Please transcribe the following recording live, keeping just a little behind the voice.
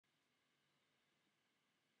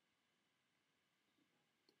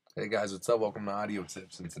Hey guys, what's up? Welcome to Audio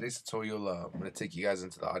Tips. In today's tutorial, I'm going to take you guys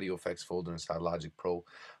into the Audio Effects folder inside Logic Pro.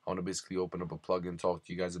 I want to basically open up a plugin, talk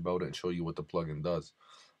to you guys about it, and show you what the plugin does.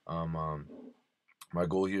 Um, um, my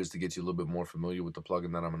goal here is to get you a little bit more familiar with the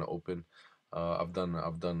plugin that I'm going to open. I've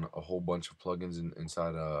done a whole bunch of plugins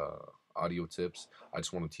inside Audio Tips. I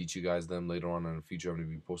just want to teach you guys them. Later on in the future, I'm going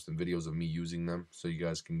to be posting videos of me using them so you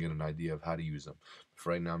guys can get an idea of how to use them. For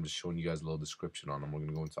right now, I'm just showing you guys a little description on them. We're going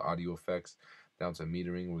to go into Audio Effects, down to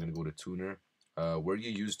Metering. We're going to go to Tuner. Where you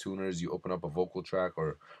use Tuner is you open up a vocal track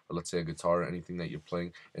or let's say a guitar or anything that you're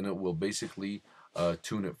playing, and it will basically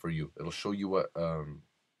tune it for you. It'll show you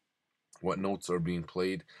what notes are being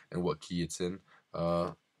played and what key it's in.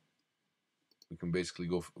 We can basically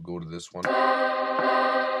go to this one.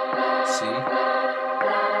 C,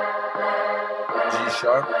 G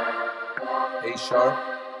sharp, A sharp,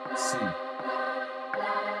 C,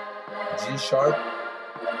 G sharp,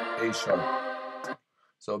 A sharp.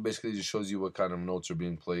 So it basically just shows you what kind of notes are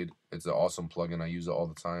being played. It's an awesome plugin. I use it all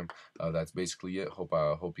the time. That's basically it.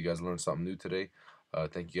 Hope you guys learned something new today.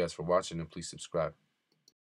 Thank you guys for watching, and please subscribe.